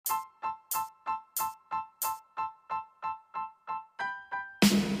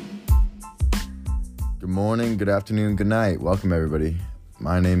Good morning, good afternoon, good night. Welcome, everybody.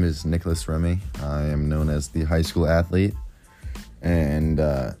 My name is Nicholas Remy. I am known as the high school athlete. And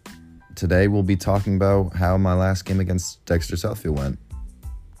today we'll be talking about how my last game against Dexter Southfield went.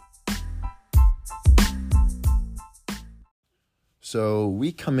 So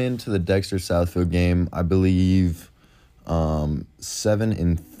we come into the Dexter Southfield game, I believe,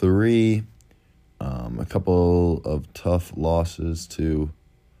 7-3. A couple of tough losses to...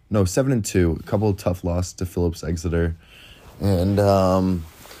 No, 7-2. A couple of tough losses to Phillips Exeter. And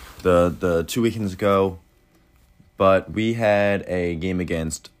the 2 weekends ago, but we had a game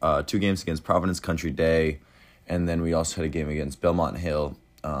against 2 games against Providence Country Day, and then we also had a game against Belmont Hill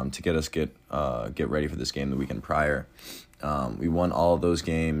to get us get ready for this game the weekend prior. We won all of those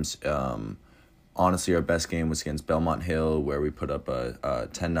games. Honestly, our best game was against Belmont Hill, where we put up a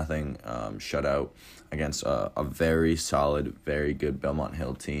 10-0 shutout against a very solid, very good Belmont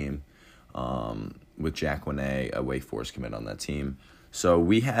Hill team with Jack Winney, a Wake Forest commit on that team. So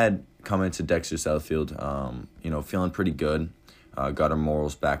we had come into Dexter Southfield, feeling pretty good. Got our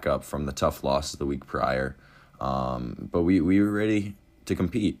morals back up from the tough losses the week prior. But we were ready to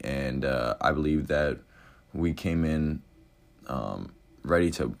compete, and I believe that we came in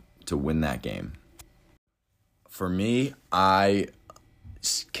ready to win that game. For me, I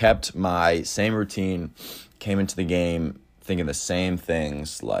kept my same routine, came into the game thinking the same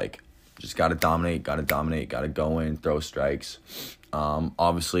things, like just got to dominate, got to go in, throw strikes.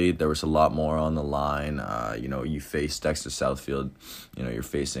 Obviously, there was a lot more on the line. You face Dexter Southfield. You're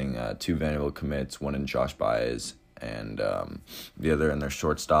facing 2 Vanderbilt commits, one in Josh Baez and the other in their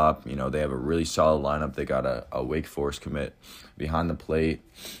shortstop. They have a really solid lineup. They got a Wake Forest commit behind the plate.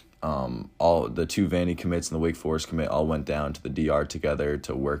 All the 2 Vandy commits and the Wake Forest commit all went down to the DR together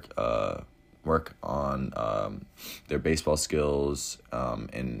to work on their baseball skills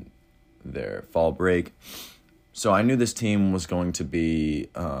in their fall break. So I knew this team was going to be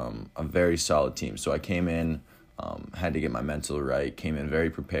a very solid team. So I came in, had to get my mental right, came in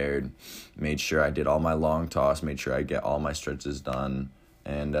very prepared, made sure I did all my long toss, made sure I get all my stretches done.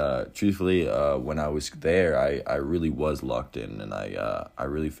 And truthfully, when I was there, I really was locked in, and I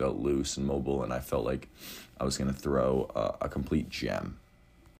really felt loose and mobile, and I felt like I was going to throw a complete gem.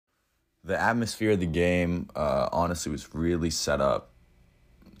 The atmosphere of the game, honestly, was really set up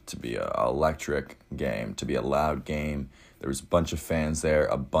to be an electric game, to be a loud game. There was a bunch of fans there,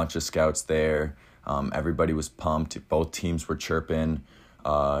 a bunch of scouts there. Everybody was pumped. Both teams were chirping.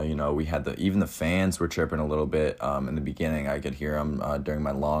 We had even the fans were chirping a little bit. In the beginning, I could hear them during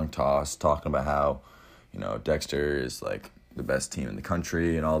my long toss talking about how, Dexter is like the best team in the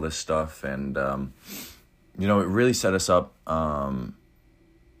country and all this stuff. And, it really set us up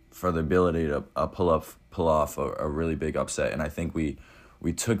for the ability to pull off a really big upset. And I think we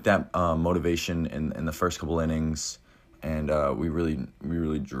took that motivation in the first couple innings, and we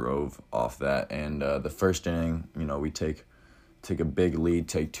really drove off that. And the first inning, we take a big lead,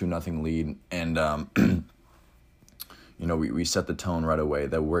 take 2-0 lead, and we set the tone right away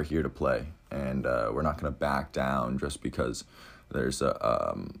that we're here to play, and we're not going to back down just because there's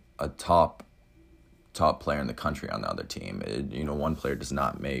a top player in the country on the other team. One player does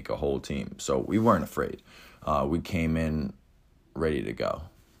not make a whole team, so we weren't afraid. We came in ready to go,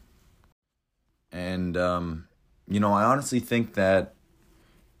 and I honestly think that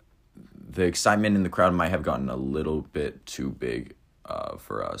the excitement in the crowd might have gotten a little bit too big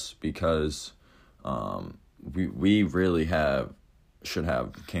for us, because we really should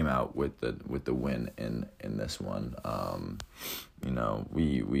have came out with the win in this one.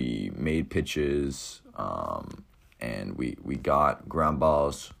 We made pitches, and we got ground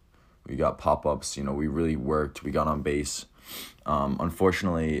balls, we got pop-ups. We really worked. We got on base.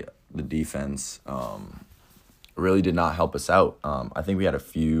 Unfortunately, the defense really did not help us out. I think we had a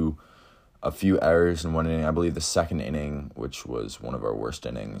few errors in one inning. I believe the second inning, which was one of our worst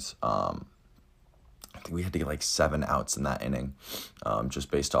innings, I think we had to get like 7 outs in that inning, just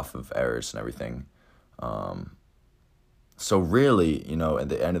based off of errors and everything. So really, at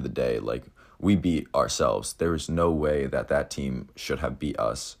the end of the day, like, we beat ourselves. There was no way that team should have beat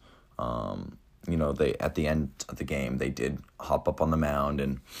us. They at the end of the game, they did hop up on the mound,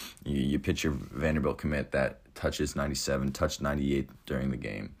 and you pitch your Vanderbilt commit that touches 97, touched 98 during the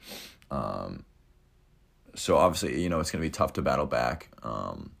game. So obviously, it's going to be tough to battle back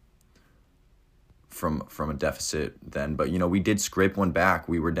from a deficit then. But, we did scrape one back.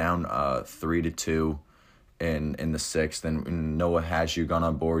 We were down 3-2 in the 6th. And Noah Hashu got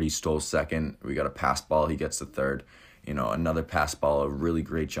on board. He stole second. We got a pass ball. He gets the third. Another pass ball, a really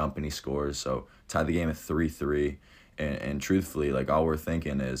great jump, and he scores. So tied the game at 3-3. And truthfully, like, all we're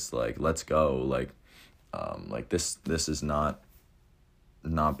thinking is, like, let's go. Like, Like this is not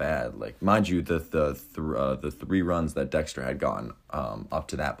bad. Like, mind you, the 3 runs that Dexter had gotten up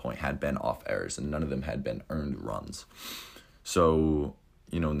to that point had been off errors, and none of them had been earned runs. So,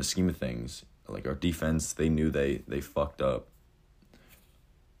 in the scheme of things, like, our defense, they knew they fucked up.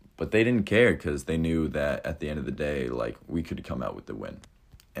 But they didn't care, because they knew that at the end of the day, like, we could come out with the win.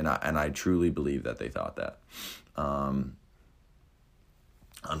 And I truly believe that they thought that.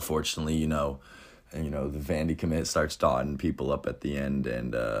 Unfortunately, the Vandy commit starts dotting people up at the end,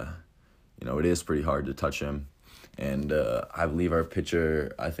 and it is pretty hard to touch him. And I believe our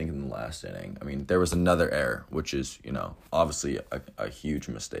pitcher, I think in the last inning, there was another error, which is, obviously a huge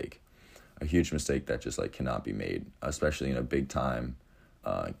mistake. A huge mistake that just, like, cannot be made, especially in a big-time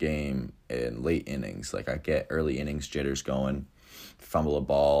game in late innings. Like, I get early innings jitters going, fumble a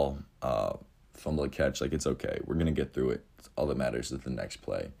ball, fumble a catch, like, it's okay. We're going to get through it. All that matters is the next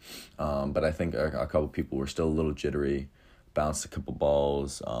play. But I think a couple people were still a little jittery, bounced a couple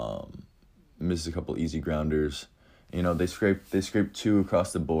balls, missed a couple easy grounders. They scraped 2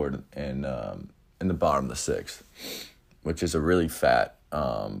 across the board in the bottom of the 6th, which is a really fat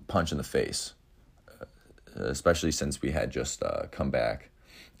punch in the face, especially since we had just come back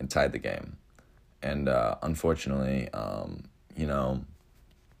and tied the game. And unfortunately,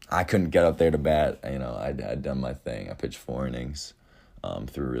 I couldn't get up there to bat. I'd done my thing. I pitched 4 innings,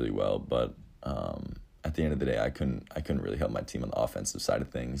 threw really well, but at the end of the day, I couldn't really help my team on the offensive side of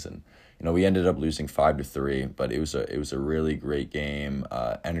things. And we ended up losing 5-3, but it was a really great game.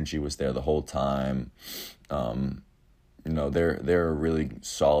 Energy was there the whole time. They're a really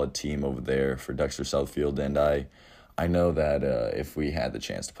solid team over there for Dexter Southfield, and I know that if we had the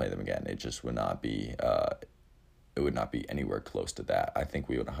chance to play them again, it just would not be. It would not be anywhere close to that. I think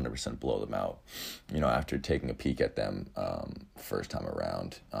we would 100% blow them out, after taking a peek at them first time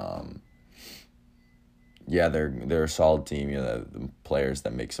around. Yeah, they're a solid team, the players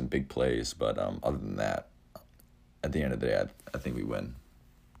that make some big plays, but other than that, at the end of the day, I think we win.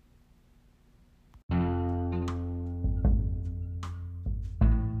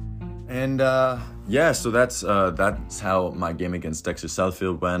 And so that's how my game against Dexter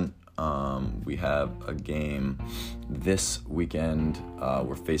Southfield went. We have a game this weekend.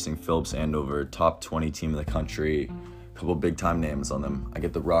 We're facing Phillips Andover, top 20 team in the country. A couple big-time names on them. I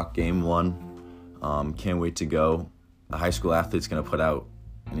get the Rock game 1. Can't wait to go. A high school athlete's going to put out,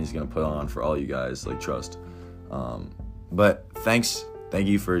 and he's going to put on for all you guys, like, trust. But thank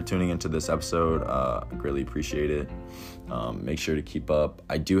you for tuning into this episode. I greatly appreciate it. Make sure to keep up.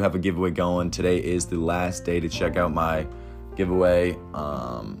 I do have a giveaway going. Today is the last day to check out my giveaway.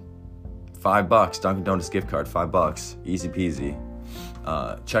 $5 Dunkin' Donuts gift card, $5, easy peasy.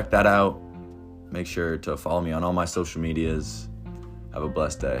 Check that out. Make sure to follow me on all my social medias. Have a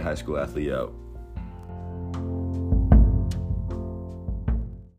blessed day. High school athlete out.